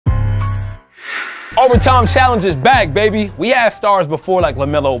Overtime Challenge is back, baby. We had stars before like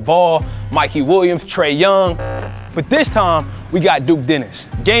LaMelo Ball, Mikey Williams, Trae Young. But this time, we got Duke Dennis.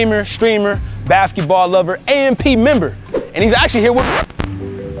 Gamer, streamer, basketball lover, AMP member. And he's actually here with...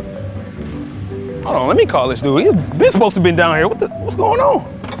 Hold on, let me call this dude. He's been supposed to be down here. What's going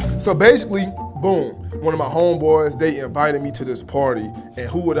on? So basically, boom. One of my homeboys, they invited me to this party. And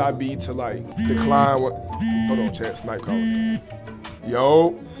who would I be to like decline what... Hold on, chat, snipe calling.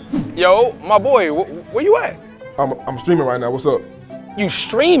 Yo, my boy, where you at? I'm streaming right now, what's up? You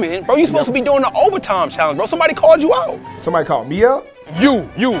streaming? Bro, you supposed to be doing the Overtime Challenge, bro. Somebody called you out. Somebody called me out? You,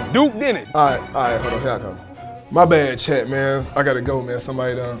 Duke Dennis. All right, hold on, here I come. My bad, chat, man. I gotta go, man.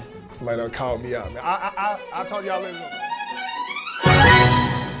 Somebody done called me out, man. I'll talk to y'all later.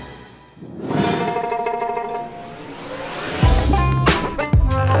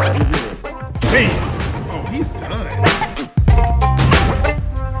 Damn. Oh, he's done.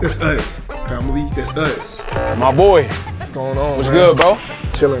 That's us, family. That's us. My boy. What's going on, What's man? good, bro?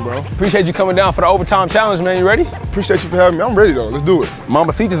 Chilling, bro. Appreciate you coming down for the Overtime Challenge, man. You ready? Appreciate you for having me. I'm ready, though. Let's do it.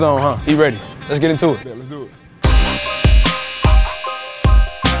 Mama Sita's on, huh? He ready. Let's get into it. Yeah, let's do it.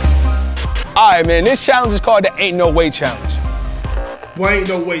 All right, man. This challenge is called the Ain't No Way Challenge. Boy, ain't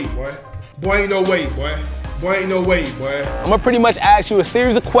no way, boy. Boy, ain't no way, boy. Boy, ain't no way, boy. I'm gonna pretty much ask you a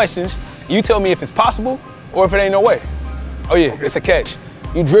series of questions. You tell me if it's possible or if it ain't no way. Oh yeah, okay. It's a catch.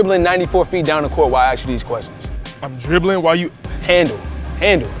 You dribbling 94 feet down the court while I ask you these questions. I'm dribbling while you... Handle.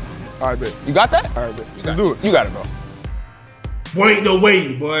 All right, bet. You got that? All right, bet. Let's do it. You got it, bro. Boy, ain't no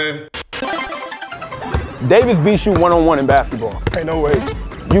way, boy. Davis beats you one-on-one in basketball. Ain't no way.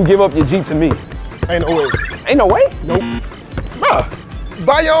 You give up your Jeep to me. Ain't no way. Ain't no way? Nope. Bruh.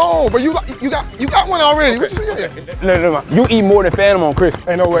 Buy your own, but you got one already. Okay. What you No. You eat more than Phantom on Christmas.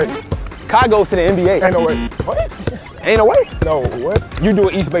 Ain't no way. Kai goes to the NBA. Ain't no way. What? Ain't no way? No, what? You do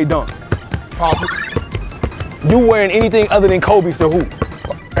an East Bay dunk. Possible. You wearing anything other than Kobe's to hoop.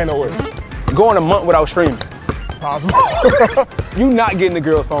 Ain't no way. Going a month without streaming. Possible. You not getting the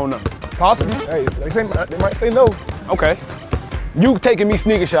girl's phone number. Possible. Hey, they might say no. Okay. You taking me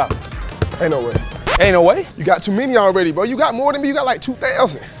sneaker shopping. Ain't no way. Ain't no way? You got too many already, bro. You got more than me. You got like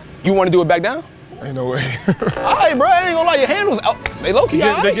 2,000. You want to do it back down? Ain't no way. All right, bro. I ain't gonna lie. Your handles, they low-key,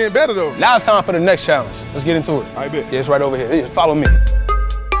 They getting better, though. Now it's time for the next challenge. Let's get into it. I bet. Yeah, it's right over here. Just follow me.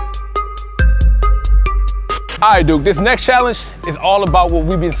 All right, Duke, this next challenge is all about what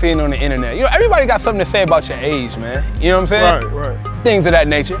we've been seeing on the internet. You know, everybody got something to say about your age, man. You know what I'm saying? Right. Things of that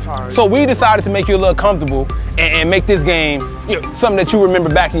nature. Right. So we decided to make you a little comfortable and make this game, you know, something that you remember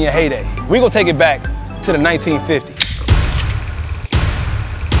back in your heyday. We gonna take it back to the 1950s.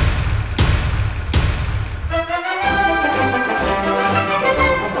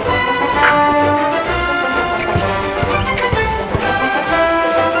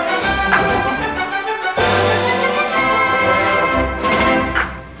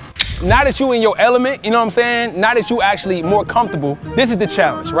 Now that you in your element, you know what I'm saying? Now that you actually more comfortable, this is the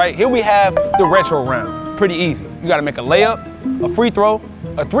challenge, right? Here we have the retro round. Pretty easy. You gotta make a layup, a free throw,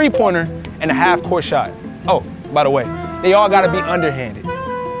 a three-pointer, and a half-court shot. Oh, by the way, they all gotta be underhanded.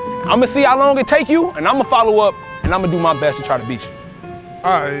 I'm gonna see how long it take you, and I'm gonna follow up, and I'm gonna do my best to try to beat you.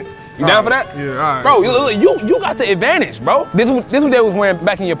 All right. You down for that? Yeah, all right. Bro, you got the advantage, bro. This is what they was wearing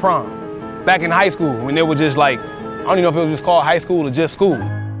back in your prime. Back in high school, when they were just like, I don't even know if it was just called high school or just school.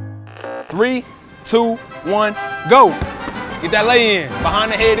 3, 2, 1, go. Get that lay in.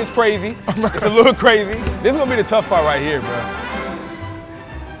 Behind the head is crazy. It's a little crazy. This is gonna be the tough part right here, bro.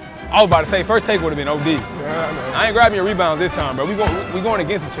 I was about to say, first take would have been OD. Yeah, I ain't grabbing your rebounds this time, bro. We going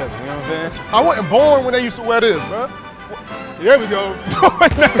against each other, you know what I'm saying? I wasn't born when they used to wear this, bro. There we go.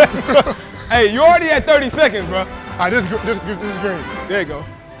 Hey, you already at 30 seconds, bro. All right, this green. There you go.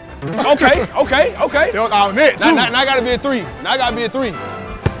 Okay. On net, too. Now I gotta be a 3. Now I gotta be a 3.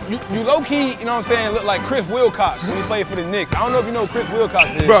 You low-key, you know what I'm saying, look like Chris Wilcox when he played for the Knicks. I don't know if you know who Chris Wilcox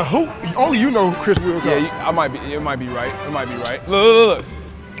is. Bro, only you know who Chris Wilcox. Yeah, it might be right. Look.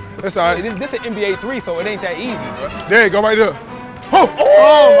 That's all right. This is an NBA 3, so it ain't that easy, bro. There you go, right there. Oh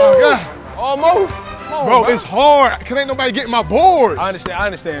my God. Almost. Bro, it's hard, cause ain't nobody getting my boards. I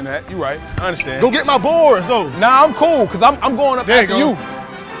understand that. You're right. I understand. Go get my boards, though. Nah, I'm cool, cause I'm going up after you.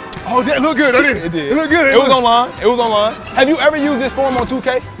 Oh, that look good, didn't it? It did. It looked good. It was online. Have you ever used this form on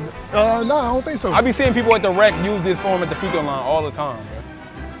 2K? No, I don't think so. I be seeing people at the rec use this form at the free throw line all the time, bro.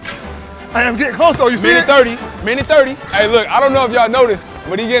 I am getting close though, you see it? Minute 30. Hey, look, I don't know if y'all noticed,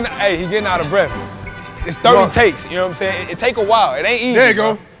 but he getting out of breath. It's 30 takes, you know what I'm saying? It take a while. It ain't easy. There you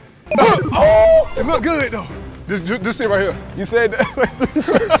go. Oh! It look good though. Just sit right here. You said that like 3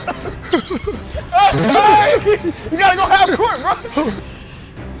 times. Hey, you gotta go half court, bro.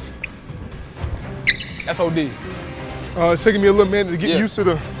 That's OD. It's taking me a little minute to get used to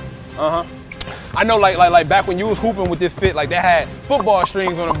the. I know, like back when you was hooping with this fit, like they had football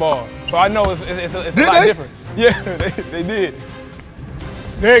strings on the ball. So I know it's a lot different. Yeah, they did.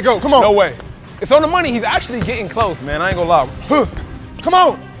 There you go. Come on. No way. It's on the money. He's actually getting close, man. I ain't gonna lie. Come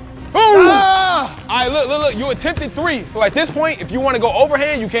on. Ah! All right, look. You attempted 3. So at this point, if you want to go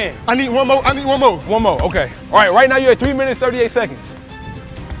overhand, you can. I need one more. One more. Okay. All right. Right now you're at 3 minutes 38 seconds.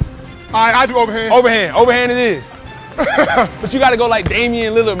 All right, I do overhand. Overhand it is. But you got to go like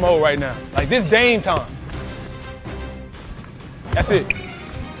Damian Lillard mode right now. Like this Dame time. That's it.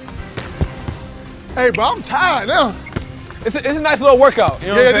 Hey, bro, I'm tired now. It's a nice little workout. You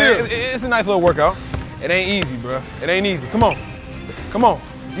know what I'm saying? It is. It's a nice little workout. It ain't easy, bro. It ain't easy. Come on.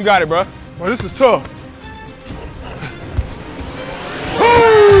 You got it, bro. Well, this is tough.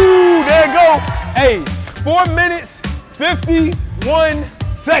 Ooh, there you go. Hey, 4 minutes, 51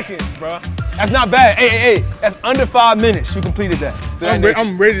 seconds, bro. That's not bad. Hey. That's under 5 minutes. You completed that.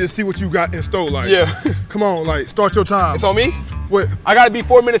 I'm ready to see what you got in store. Like, yeah. Come on, like, start your time. It's on me? What? I gotta be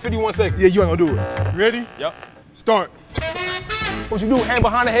 4 minutes, 51 seconds. Yeah, you ain't gonna do it. Ready? Yep. Start. What you do, hand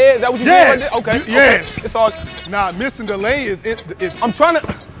behind the head? Is that what you do right there? Okay. Yes. It's all. Nah, missing the lane is. I'm trying to.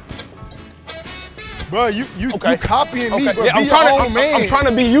 Bro, you copying me, bro. Yeah, be your own man. I'm trying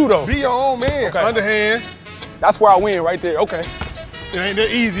to be you, though. Be your own man. Okay. Underhand. That's where I win right there. Okay. It ain't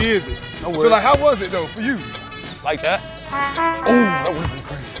that easy, is it? No worries. So, like, how was it, though, for you? Like that? Oh, that would have been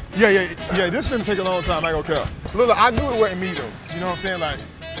crazy. Yeah, this is gonna take a long time, I ain't gonna care. Look, I knew it wasn't me, though. You know what I'm saying? Like,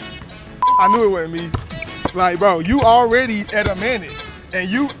 I knew it wasn't me. Like, bro, you already at a minute, and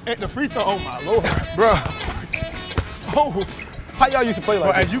you at the free throw. Oh, my Lord, bro. Oh. How y'all used to play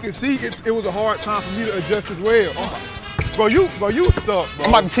like that? As you can see, it was a hard time for me to adjust as well. Oh, bro, you suck, bro. I'm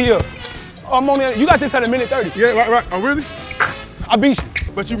about to tee up. Oh, I'm on there. You got this at a minute 30. Yeah, right. Oh, really? I beat you.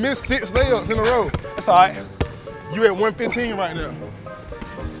 But you missed 6 layups in a row. That's all right. You at 115 right now.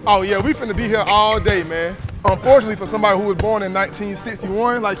 Oh, yeah, we finna be here all day, man. Unfortunately, for somebody who was born in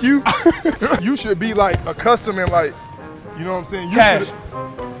 1961 like you, you should be like accustomed and like, you know what I'm saying? You Cash.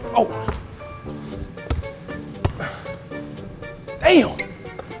 Oh. Damn.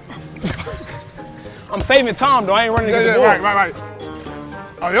 I'm saving time though. I ain't running against the board. Right.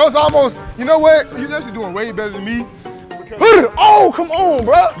 Oh, that was almost, you know what? You're actually doing way better than me. Oh, come on,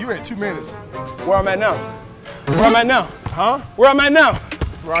 bro. You at 2 minutes. Where I'm at now? Huh? Where I'm at now?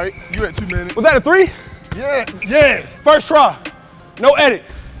 Right, you at 2 minutes. Was that a 3? Yeah, yes. First try, no edit.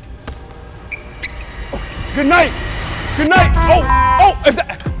 Good night. Oh, is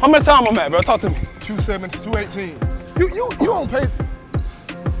that, how much time I'm at, bro? Talk to me. 2:18. You don't pay.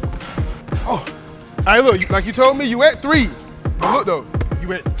 Oh, hey, look, like you told me, you at 3. But look though,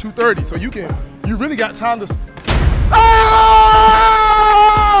 you at 2:30, so you really got time to.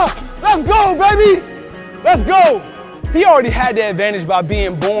 Ah! Let's go, baby. Let's go. He already had the advantage by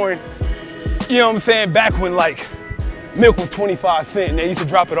being born, you know what I'm saying, back when like milk was 25 cents and they used to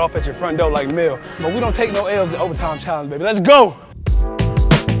drop it off at your front door like milk. But we don't take no L's in the overtime challenge, baby. Let's go.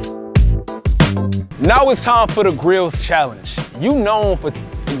 Now it's time for the grills challenge. You known for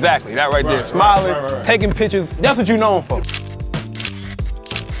exactly that right there. Smiling, taking pictures. That's what you known for.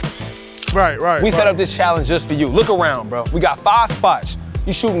 Right. We set up this challenge just for you. Look around, bro. We got 5 spots.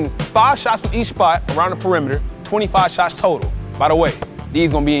 You shooting 5 shots from each spot around the perimeter, 25 shots total. By the way, these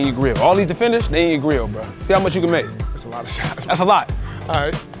gonna be in your grill. All these defenders, they in your grill, bro. See how much you can make. That's a lot of shots. That's a lot. All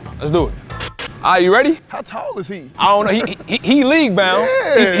right. Let's do it. All right, you ready? How tall is he? I don't know. He league bound.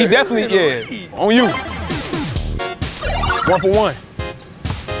 Yeah, he definitely is. On you. 1 for 1.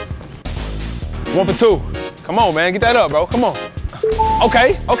 1 for 2. Come on, man. Get that up, bro. Come on.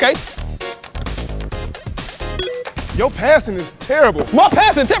 Okay. Your passing is terrible. My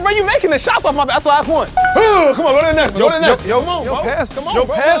passing, bro. You making the shots off my back. That's the last one. Come on, go to the next one. Go to the next. Come on, bro. Your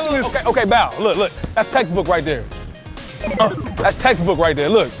passing is. Okay, bow. Look. That's textbook right there. That's textbook right there.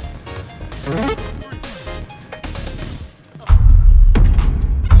 Look.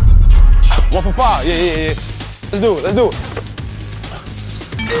 One for 5. Yeah. Let's do it. 0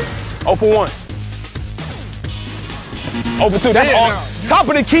 for 1. 0 for 2. That's all. Top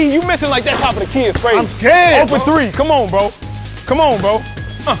of the key. You missing like that top of the key is crazy. I'm scared. 0 for 3. Come on, bro.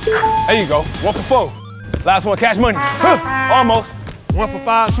 There you go. 1 for 4. Last one, cash money. Almost. 1 for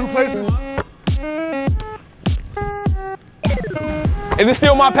 5, 2 places. Is it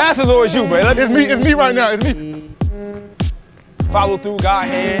still my passes or is you, bro? It's me right now. It's me. Follow through, God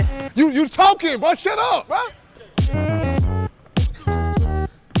hand. You talking, bro? Shut up, bro.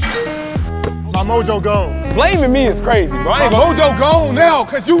 My mojo gone. Blaming me is crazy, bro. My mojo gone now,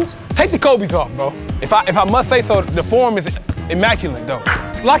 cause you take the Kobe's off, bro. If I must say so, the form is immaculate though.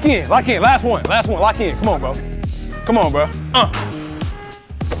 Lock in. Last one. Lock in. Come on, bro. Come on, bro.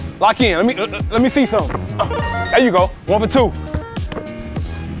 Lock in. Let me see something. There you go. 1 for 2.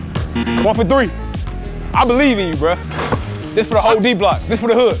 1 for 3. I believe in you, bro. This for the whole D block. This for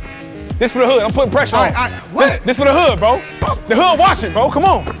the hood. This for the hood. I'm putting pressure on. What? This for the hood, bro. The hood watching, bro. Come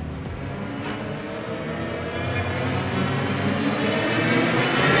on.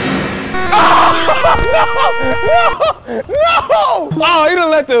 No! Oh, he done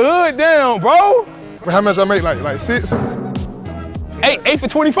let the hood down, bro. How much I make? Like 6? 8 for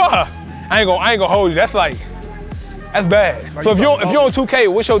 25. I ain't gonna hold you. That's bad. Like So if you're on 2K,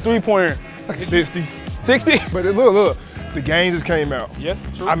 what's your 3-pointer? Like 60. 60? But look, the game just came out. Yeah,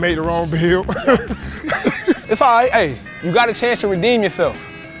 true. I made the wrong build. It's all right. Hey, you got a chance to redeem yourself.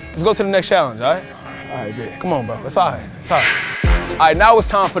 Let's go to the next challenge, all right? All right, bet. Come on, bro. It's all right. It's all right. All right, now it's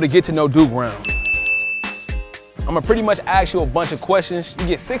time for the get to know Duke round. I'm gonna pretty much ask you a bunch of questions. You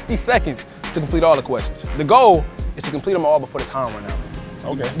get 60 seconds to complete all the questions. The goal is to complete them all before the time run out.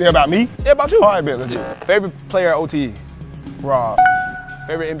 Okay. They're about me? Yeah, about you. All right, bet. Let's do it. Favorite player at OTE? Rob.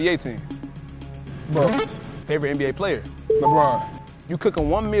 Favorite NBA team? Bucks. Favorite NBA player? LeBron. You cooking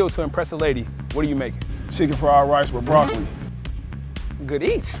one meal to impress a lady, what are you making? Chicken fried rice with broccoli. Good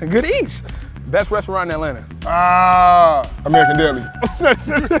eats. Good eats. Best restaurant in Atlanta? American Deli.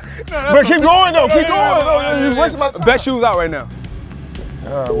 But keep going though, keep going. You're wasting my time. Best shoes out right now?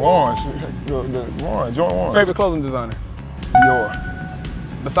 Warren's. Jordan Warren's. Favorite clothing designer? Dior.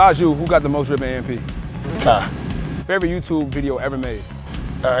 Besides you, who got the most ripping AMP? Kai. Favorite YouTube video ever made?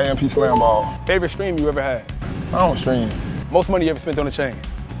 AMP Slam Ball. Favorite stream you ever had? I don't stream. Most money you ever spent on a chain?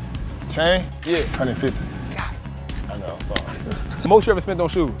 Chain? Yeah. 150. I know, I'm sorry. Most you ever spent on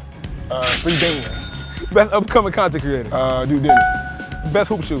shoes? 3 bands. Best upcoming content creator? Do Dennis. Best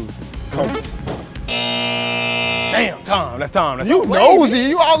hoop shoes? Compass. Damn, Tom, that's Tom. You nosy,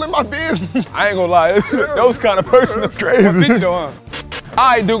 you all in my business. I ain't gonna lie, those kind of personal. That's crazy. All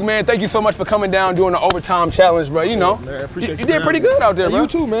right, Duke, man, thank you so much for coming down, doing the overtime challenge, bro. You know, man, appreciate you did pretty good out there, bro. You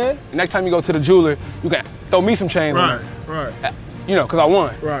too, man. Next time you go to the jeweler, you can throw me some chains on. Right. You know, because I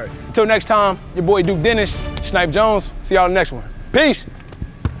won. Right. Until next time, your boy Duke Dennis, Snipe Jones. See y'all in the next one. Peace.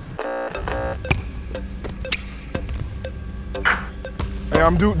 Hey,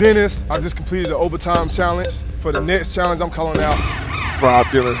 I'm Duke Dennis. I just completed the overtime challenge. For the next challenge, I'm calling out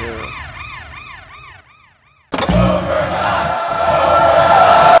ROB Dillingham.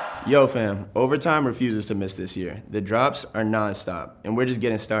 Yo fam, overtime refuses to miss this year. The drops are non-stop, and we're just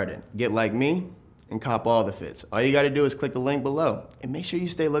getting started. Get like me and cop all the fits. All you gotta do is click the link below, and make sure you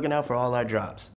stay looking out for all our drops.